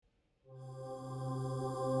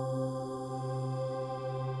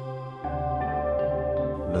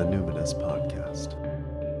The Numinous Podcast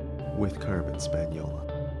with Carmen Spaniola.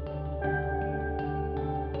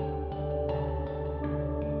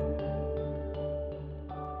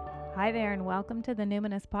 Hi there, and welcome to the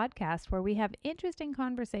Numinous Podcast, where we have interesting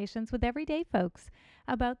conversations with everyday folks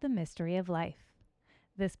about the mystery of life.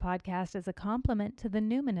 This podcast is a complement to the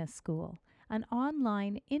Numinous School, an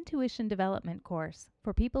online intuition development course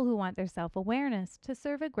for people who want their self-awareness to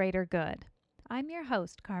serve a greater good. I'm your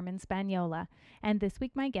host, Carmen Spaniola, and this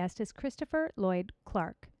week my guest is Christopher Lloyd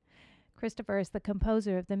Clarke. Christopher is the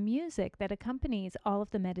composer of the music that accompanies all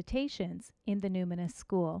of the meditations in the Numinous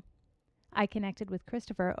School. I connected with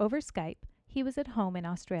Christopher over Skype. He was at home in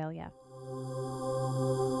Australia.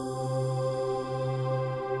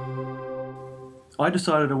 I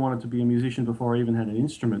decided I wanted to be a musician before I even had an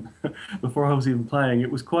instrument, before I was even playing.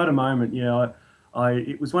 It was quite a moment.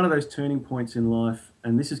 It was one of those turning points in life,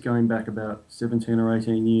 and this is going back about 17 or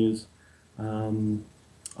 18 years.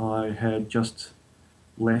 I had just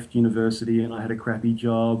left university and I had a crappy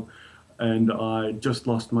job, and I just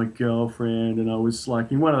lost my girlfriend, and I was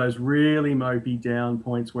like in one of those really mopey down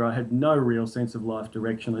points where I had no real sense of life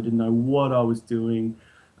direction. I didn't know what I was doing.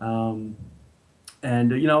 I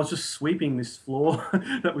was just sweeping this floor.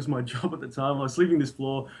 That was my job at the time. I was sweeping this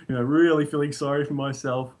floor, really feeling sorry for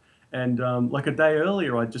myself. And like a day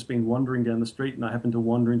earlier, I'd just been wandering down the street, and I happened to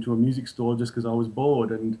wander into a music store just because I was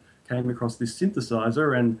bored, and came across this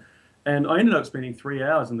synthesizer. And I ended up spending 3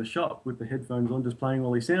 hours in the shop with the headphones on, just playing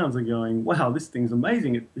all these sounds and going, wow, this thing's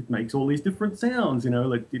amazing. It makes all these different sounds,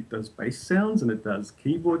 like it does bass sounds, and it does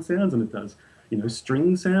keyboard sounds, and it does,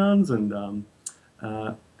 string sounds. And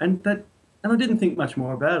I didn't think much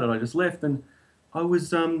more about it. I just left, and I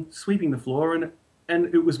was sweeping the floor, and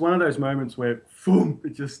it was one of those moments where, boom,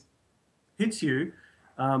 it just hits you.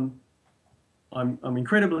 I'm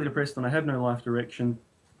incredibly depressed, and I have no life direction,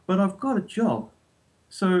 but I've got a job.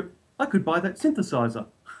 So I could buy that synthesizer.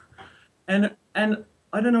 And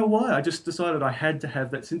I don't know why. I just decided I had to have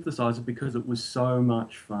that synthesizer because it was so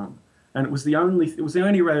much fun. And it was the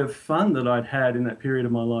only ray of fun that I'd had in that period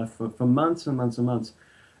of my life for months and months and months.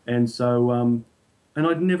 And so, and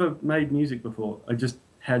I'd never made music before. I just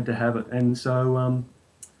had to have it. And so,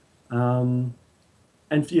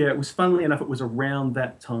 it was, funnily enough, it was around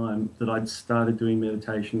that time that I'd started doing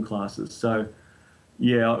meditation classes. So,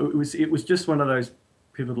 yeah, it was just one of those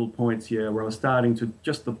pivotal points, where I was starting to,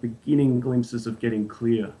 just the beginning glimpses of getting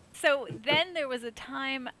clear. So then there was a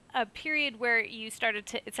period where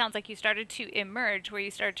it sounds like you started to emerge, where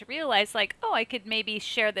you started to realize, like, oh, I could maybe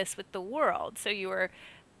share this with the world. So you were,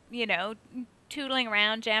 tootling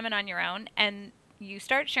around, jamming on your own, and you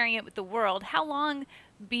start sharing it with the world. How long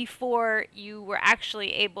before you were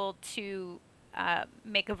actually able to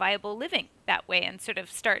make a viable living that way and sort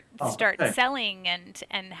of start selling,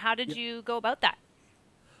 and how did you go about that?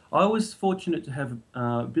 I was fortunate to have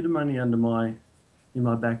a bit of money in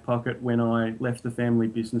my back pocket when I left the family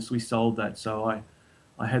business. We sold that, so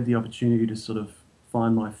I had the opportunity to sort of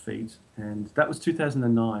find my feet, and that was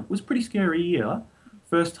 2009. It was a pretty scary year.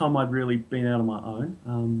 First time I'd really been out on my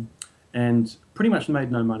own, and pretty much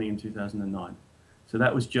made no money in 2009. So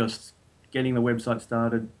that was just getting the website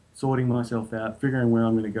started, sorting myself out, figuring where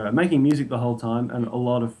I'm going to go, making music the whole time, and a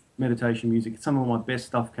lot of meditation music. Some of my best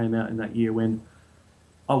stuff came out in that year when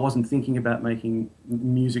I wasn't thinking about making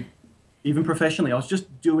music even professionally. I was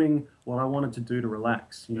just doing what I wanted to do to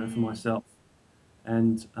relax, for myself.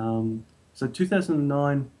 And so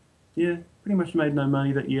 2009, pretty much made no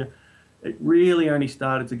money that year. It really only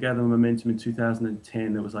started to gather momentum in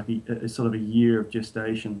 2010. There was like a sort of a year of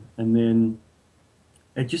gestation, and then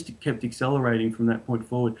it just kept accelerating from that point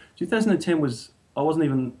forward. 2010 was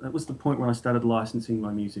the point when I started licensing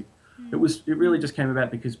my music. It really just came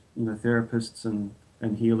about because therapists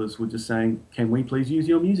and healers were just saying, can we please use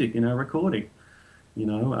your music in our recording?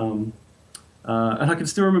 And I can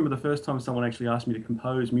still remember the first time someone actually asked me to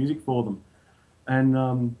compose music for them. And,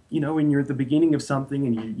 when you're at the beginning of something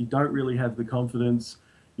and you don't really have the confidence,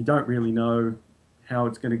 you don't really know how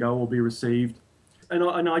it's going to go or be received.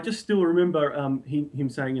 And I just still remember him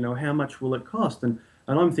saying, how much will it cost? And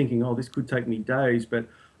I'm thinking, oh, this could take me days. But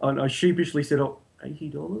I sheepishly said, oh,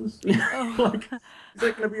 $80? Like, is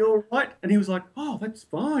that going to be all right? And he was like, oh, that's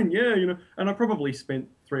fine, And I probably spent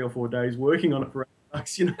 3 or 4 days working on it for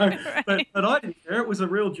 $8, Right. But I didn't care. It was a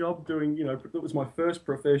real job doing, it was my first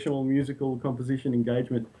professional musical composition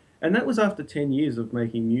engagement. And that was after 10 years of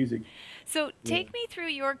making music. So take me through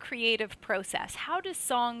your creative process. How do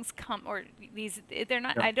songs come, or they're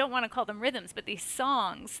not, I don't want to call them rhythms, but these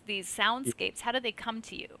songs, these soundscapes, how do they come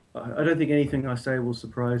to you? I don't think anything I say will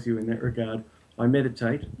surprise you in that regard. I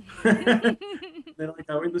meditate. Then I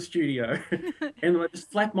go in the studio and I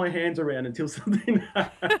just flap my hands around until something.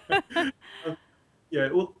 Yeah,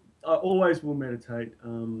 well, I always will meditate.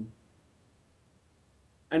 And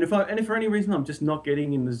if for any reason I'm just not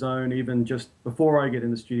getting in the zone, even just before I get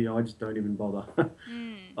in the studio, I just don't even bother.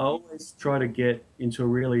 Mm. I always try to get into a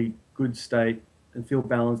really good state and feel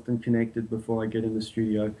balanced and connected before I get in the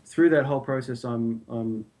studio. Through that whole process,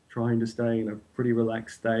 I'm trying to stay in a pretty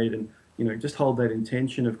relaxed state and just hold that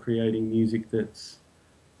intention of creating music that's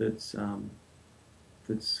that's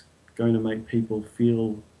going to make people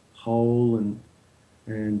feel whole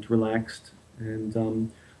and relaxed.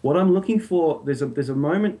 And what I'm looking for, there's a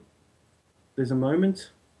moment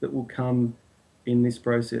that will come in this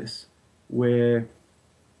process where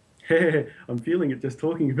I'm feeling it just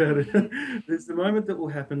talking about it. There's a moment that will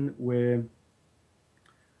happen where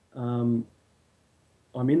um,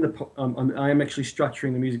 I am actually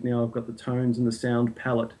structuring the music now. I've got the tones and the sound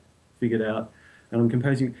palette figured out, and I'm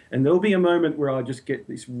composing. And there'll be a moment where I just get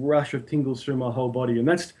this rush of tingles through my whole body, and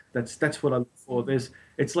that's what I look for.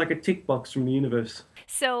 It's like a tick box from the universe.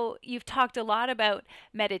 So you've talked a lot about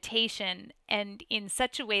meditation, and in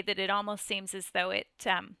such a way that it almost seems as though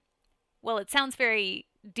well, it sounds very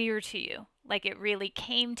dear to you, like it really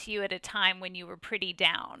came to you at a time when you were pretty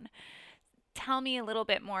down. Tell me a little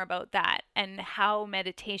bit more about that and how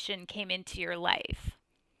meditation came into your life.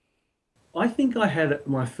 I think I had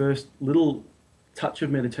my first little touch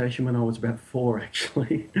of meditation when I was about four,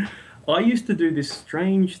 actually. I used to do this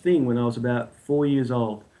strange thing when I was about 4 years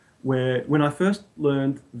old, where when I first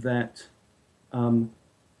learned that um,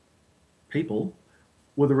 people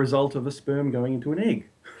were the result of a sperm going into an egg.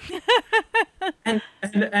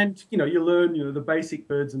 And you learn the basic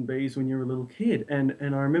birds and bees when you're a little kid. And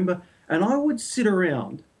I remember, and I would sit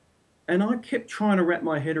around and I kept trying to wrap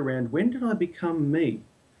my head around, when did I become me?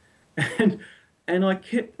 And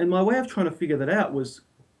and my way of trying to figure that out was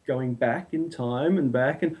going back in time and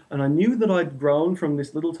back, and I knew that I'd grown from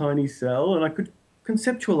this little tiny cell, and I could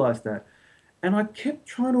conceptualize that. And I kept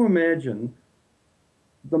trying to imagine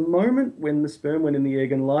the moment when the sperm went in the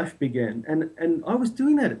egg and life began. And I was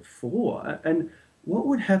doing that at four. And what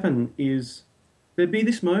would happen is there'd be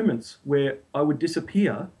this moments where I would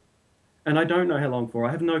disappear, and I don't know how long for.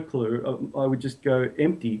 I have no clue. I would just go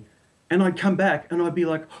empty, and I'd come back, and I'd be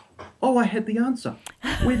like, "Oh, I had the answer.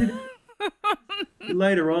 Where did it?"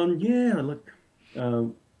 Later on, yeah, look, uh,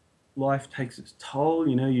 life takes its toll.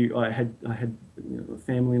 I had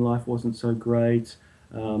family life wasn't so great.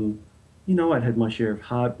 Um, I'd had my share of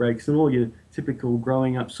heartbreaks and all your typical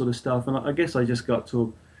growing up sort of stuff. And I guess I just got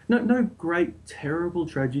to no great terrible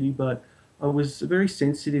tragedy, but I was a very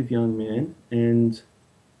sensitive young man, and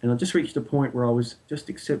I just reached a point where I was just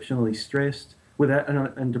exceptionally stressed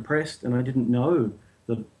and depressed, and I didn't know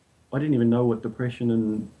that. I didn't even know what depression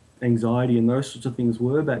and anxiety and those sorts of things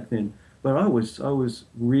were back then. But I was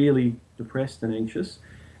really depressed and anxious,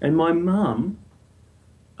 and my mum,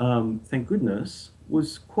 thank goodness,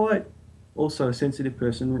 was quite also a sensitive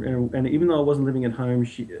person, and even though I wasn't living at home,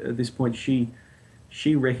 at this point she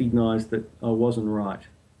recognised that I wasn't right,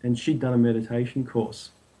 and she'd done a meditation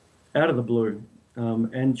course out of the blue,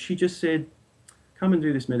 and she just said, "Come and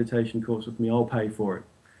do this meditation course with me. I'll pay for it."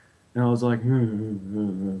 And I was like,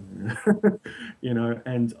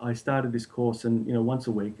 and I started this course, and once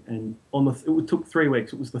a week, and it took 3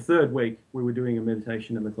 weeks. It was the third week we were doing a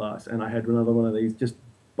meditation in the class, and I had another one of these just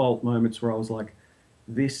bolt moments where I was like,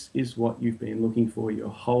 "This is what you've been looking for your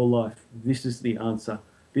whole life. This is the answer.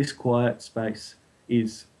 This quiet space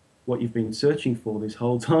is what you've been searching for this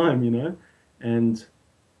whole time." And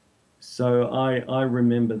so I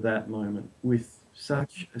remember that moment with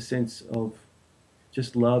such a sense of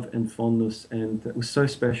just love and fondness, and it was so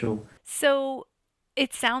special. So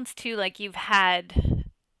it sounds too like you've had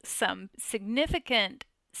some significant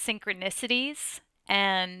synchronicities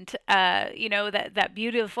and that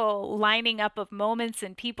beautiful lining up of moments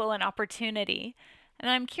and people and opportunity. And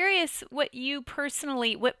I'm curious what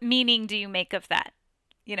meaning do you make of that?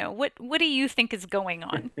 What do you think is going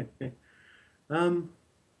on? um,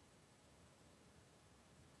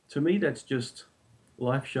 to me, that's just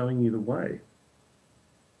life showing you the way.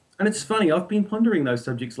 And it's funny, I've been pondering those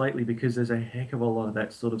subjects lately because there's a heck of a lot of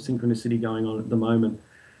that sort of synchronicity going on at the moment.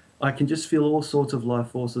 I can just feel all sorts of life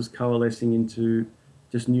forces coalescing into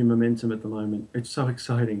just new momentum at the moment. It's so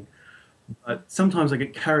exciting. But sometimes I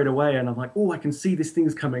get carried away and I'm like, oh, I can see this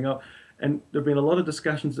thing's coming up. And there have been a lot of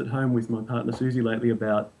discussions at home with my partner Susie lately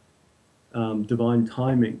about divine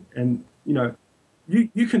timing. And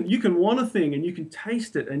you can want a thing and you can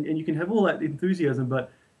taste it and you can have all that enthusiasm,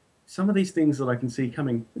 but some of these things that I can see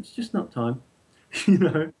coming, it's just not time, you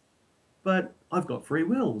know. but I've got free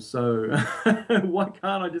will, so why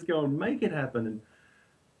can't I just go and make it happen? And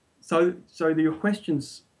so your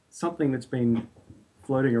question's something that's been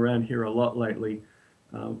floating around here a lot lately.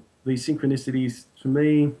 These synchronicities, to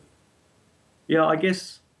me, yeah, I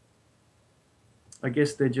guess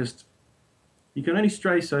they're just, you can only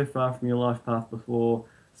stray so far from your life path before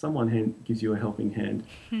someone gives you a helping hand.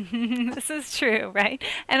 This is true, right?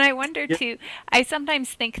 And I wonder Yeah. too, I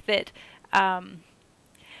sometimes think that,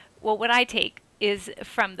 well, what I take is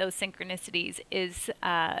from those synchronicities is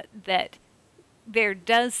that there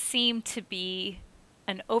does seem to be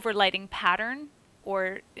an overlighting pattern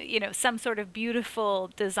or some sort of beautiful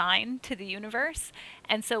design to the universe.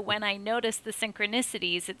 And so when I notice the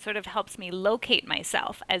synchronicities, it sort of helps me locate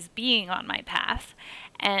myself as being on my path.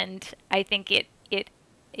 And I think it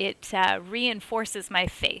reinforces my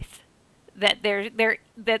faith that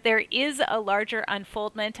there is a larger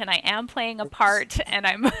unfoldment, and I am playing a part, and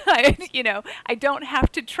I don't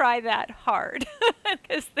have to try that hard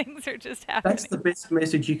because things are just That's happening. the best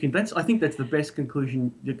message you can. I think that's the best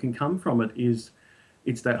conclusion that can come from it. Is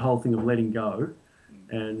it's that whole thing of letting go,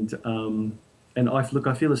 and I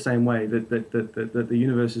feel the same way that the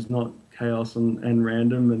universe is not chaos and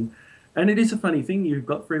random, and it is a funny thing. You've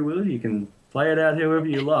got free will. You can play it out however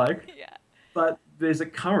you like, Yeah. but there's a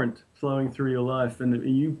current flowing through your life, and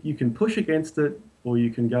you can push against it or you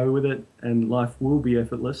can go with it, and life will be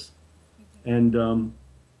effortless. And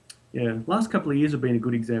yeah, last couple of years have been a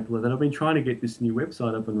good example of that. I've been trying to get this new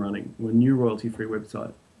website up and running, a new royalty-free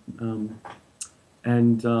website, um,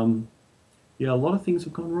 and yeah, a lot of things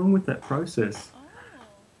have gone wrong with that process. Oh.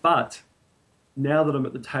 But now that I'm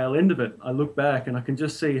at the tail end of it, I look back and I can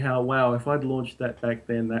just see how, wow, if I'd launched that back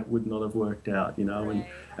then, that would not have worked out, Right.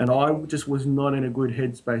 And I just was not in a good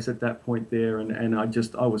headspace at that point there, and I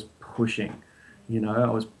was pushing, I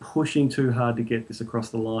was pushing too hard to get this across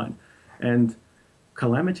the line, and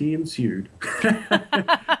calamity ensued.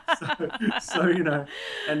 so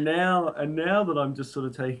and now that I'm just sort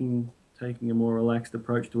of taking a more relaxed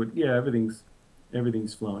approach to it, yeah, everything's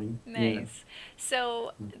flowing. Yeah. Nice.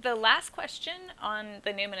 So the last question on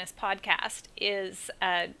the Numinous podcast is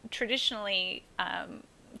traditionally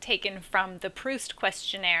taken from the Proust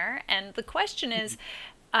questionnaire, and the question is,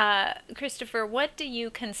 Christopher, what do you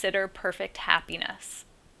consider perfect happiness?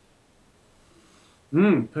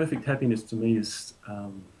 Perfect happiness to me is,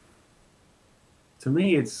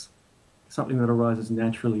 it's something that arises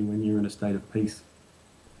naturally when you're in a state of peace,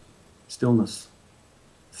 stillness,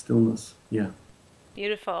 yeah.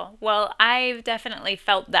 Beautiful. Well, I've definitely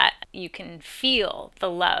felt that you can feel the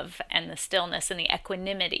love and the stillness and the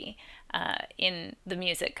equanimity in the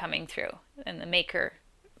music coming through, and the maker,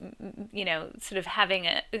 sort of having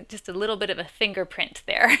just a little bit of a fingerprint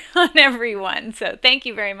there on everyone. So thank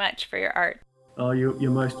you very much for your art. Oh,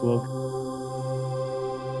 you're most welcome.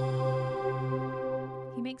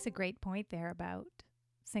 He makes a great point there about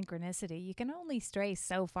synchronicity. You can only stray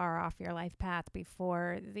so far off your life path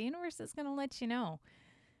before the universe is going to let you know.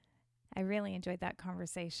 I really enjoyed that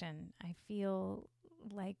conversation. I feel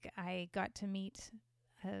like I got to meet,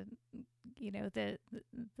 the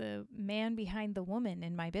man behind the woman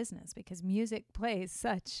in my business, because music plays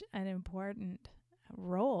such an important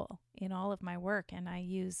role in all of my work, and I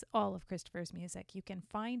use all of Christopher's music. You can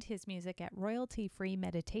find his music at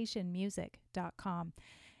royaltyfreemeditationmusic.com.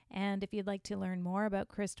 And if you'd like to learn more about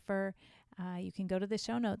Christopher, you can go to the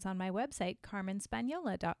show notes on my website,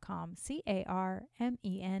 carmenspagnola.com,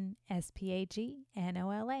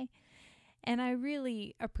 CarmenSpagnola. And I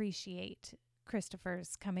really appreciate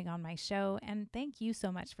Christopher's coming on my show, and thank you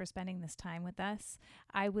so much for spending this time with us.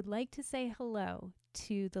 I would like to say hello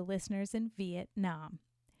to the listeners in Vietnam.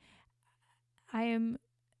 I am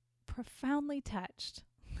profoundly touched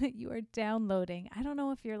that you are downloading. I don't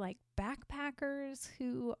know if you're like backpackers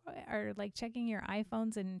who are like checking your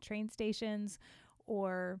iPhones in train stations,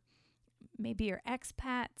 or maybe you're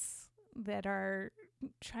expats that are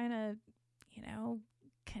trying to,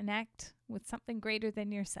 connect with something greater than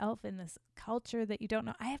yourself in this culture that you don't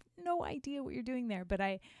know. I have no idea what you're doing there, but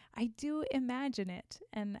I do imagine it.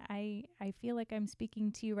 And I feel like I'm speaking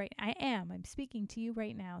to you right. I'm speaking to you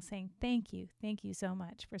right now, saying thank you. Thank you so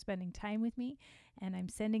much for spending time with me. And I'm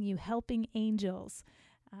sending you helping angels.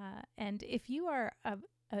 And if you are a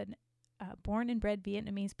born and bred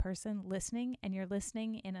Vietnamese person listening, and you're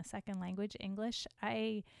listening in a second language, English,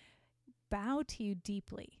 I bow to you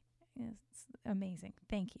deeply. It's amazing.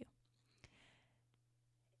 Thank you.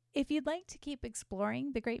 If you'd like to keep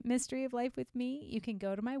exploring the great mystery of life with me, you can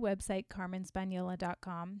go to my website,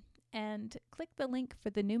 carmenspagnola.com, and click the link for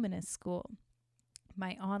the Numinous School.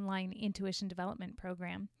 my online intuition development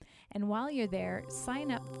program. And while you're there,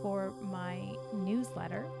 sign up for my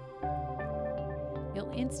newsletter.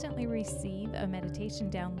 You'll instantly receive a meditation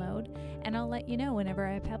download, and I'll let you know whenever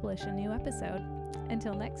I publish a new episode.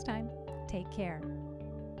 Until next time, take care.